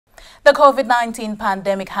The COVID-19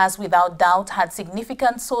 pandemic has without doubt had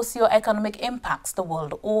significant socio-economic impacts the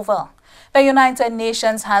world over. The United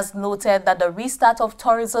Nations has noted that the restart of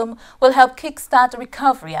tourism will help kickstart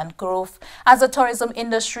recovery and growth, as the tourism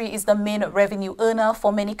industry is the main revenue earner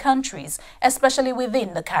for many countries, especially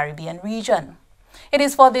within the Caribbean region. It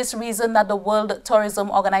is for this reason that the World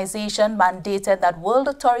Tourism Organization mandated that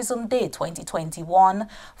World Tourism Day 2021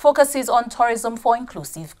 focuses on tourism for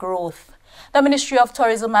inclusive growth. The Ministry of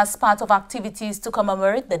Tourism, as part of activities to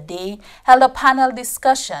commemorate the day, held a panel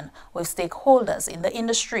discussion with stakeholders in the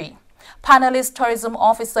industry. Panelist Tourism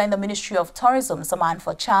Officer in the Ministry of Tourism,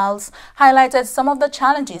 Samantha Charles, highlighted some of the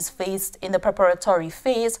challenges faced in the preparatory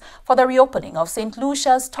phase for the reopening of Saint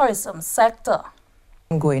Lucia's tourism sector.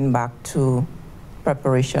 Going back to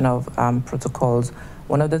preparation of protocols,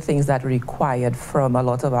 one of the things that required from a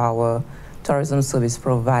lot of our tourism service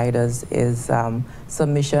providers is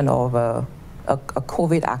submission of a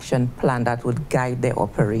COVID action plan that would guide their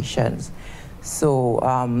operations. So,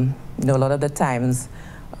 a lot of the times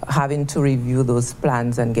having to review those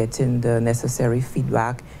plans and getting the necessary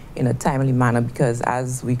feedback in a timely manner, because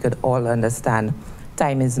as we could all understand,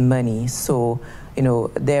 time is money. So,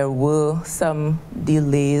 there were some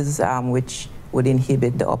delays which would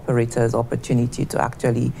inhibit the operators' opportunity to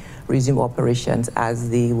actually resume operations as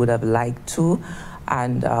they would have liked to.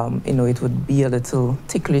 And, it would be a little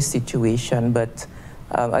ticklish situation. But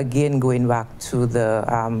again, going back to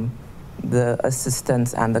the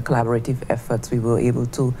assistance and the collaborative efforts, we were able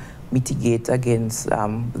to mitigate against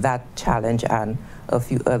that challenge and a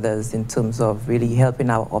few others in terms of really helping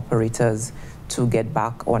our operators to get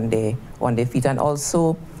back on their feet, and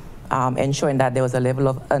also ensuring that there was a level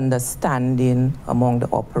of understanding among the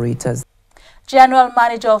operators. General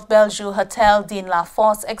Manager of Bellevue Hotel, Dean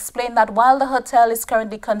Laforce, explained that while the hotel is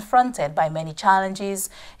currently confronted by many challenges,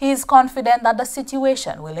 he is confident that the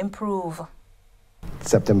situation will improve.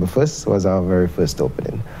 September 1st was our very first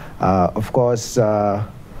opening. Of course,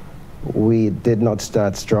 we did not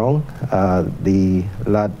start strong. The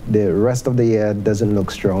rest of the year doesn't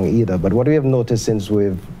look strong either. But what we have noticed since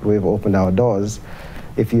we've opened our doors,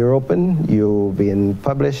 if you're open, you're being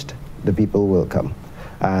published, the people will come.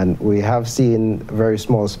 And we have seen very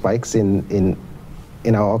small spikes in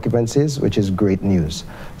our occupancies, which is great news.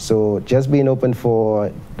 So just being open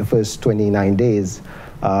for the first 29 days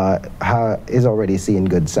is already seeing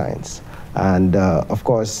good signs. And of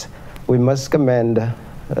course, we must commend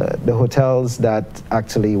the hotels that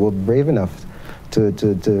actually were brave enough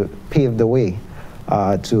to pave the way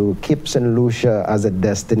to keep Saint Lucia as a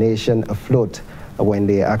destination afloat when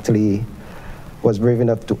they actually was brave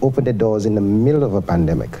enough to open the doors in the middle of a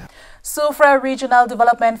pandemic. Soufrière Regional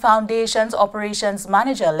Development Foundation's Operations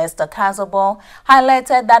Manager Lester Casabo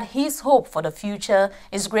highlighted that his hope for the future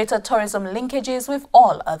is greater tourism linkages with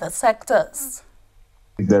all other sectors.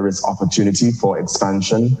 There is opportunity for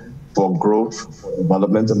expansion, for growth, for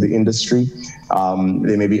development of the industry.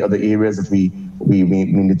 There may be other areas that we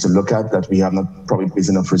need to look at that we have not probably placed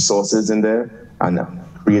enough resources in there and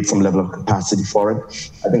create some level of capacity for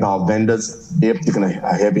it. I think our vendors, they have taken a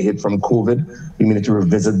heavy hit from COVID. We need to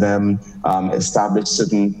revisit them, establish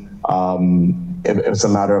certain, if it's a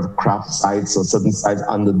matter of craft sites or certain sites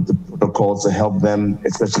under the protocols to help them,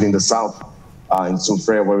 especially in the South. In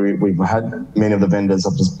Soufrière, where we've had many of the vendors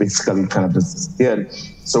have just basically kind of disappeared.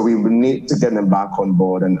 So we need to get them back on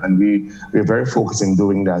board, and we're very focused in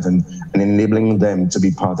doing that and enabling them to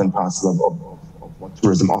be part and parcel of what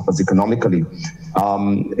tourism offers economically.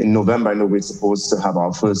 In November, I know we're supposed to have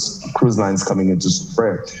our first cruise lines coming into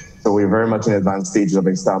Soufrière. So we're very much in advanced stages of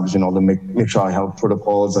establishing all the make sure our health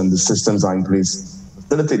protocols and the systems are in place to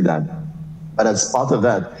facilitate that. But as part of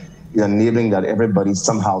that, enabling that everybody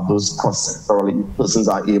somehow, those cross-sectoral persons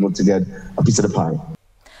are able to get a piece of the pie.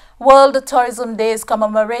 World Tourism Day is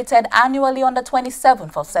commemorated annually on the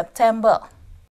 27th of September.